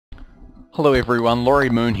Hello everyone, Lawrie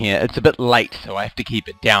Moon here. It's a bit late, so I have to keep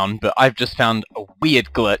it down, but I've just found a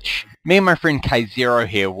weird glitch. Me and my friend K0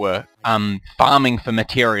 here were farming for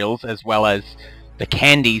materials, as well as the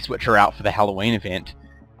candies which are out for the Halloween event.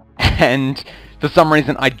 And for some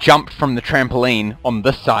reason I jumped from the trampoline on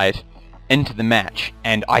this side into the match,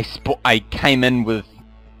 and I came in with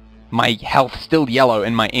my health still yellow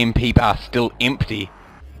and my MP bar still empty.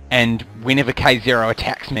 And whenever K0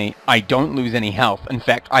 attacks me, I don't lose any health. In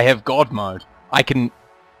fact, I have God mode. I can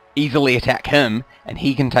easily attack him, and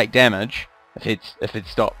he can take damage if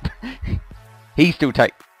it's stopped. He still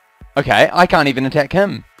take... Okay, I can't even attack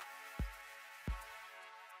him.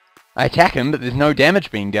 I attack him, but there's no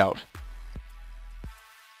damage being dealt.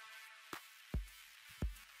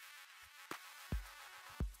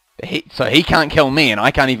 So he can't kill me, and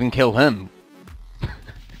I can't even kill him.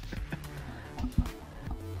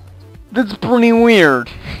 That's pretty weird.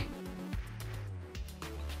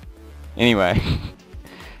 Anyway,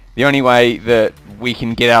 the only way that we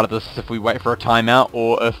can get out of this is if we wait for a timeout,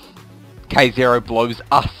 or if K0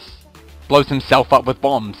 blows himself up with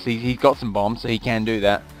bombs. He's got some bombs, so he can do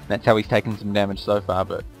that. That's how he's taken some damage so far,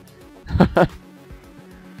 but...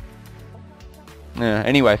 yeah,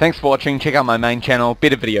 anyway, thanks for watching. Check out my main channel.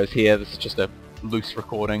 Better videos here. This is just a loose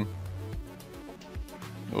recording.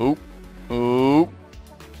 Ooh. Ooh.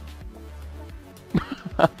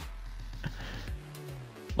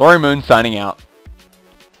 Lawrie Moon signing out.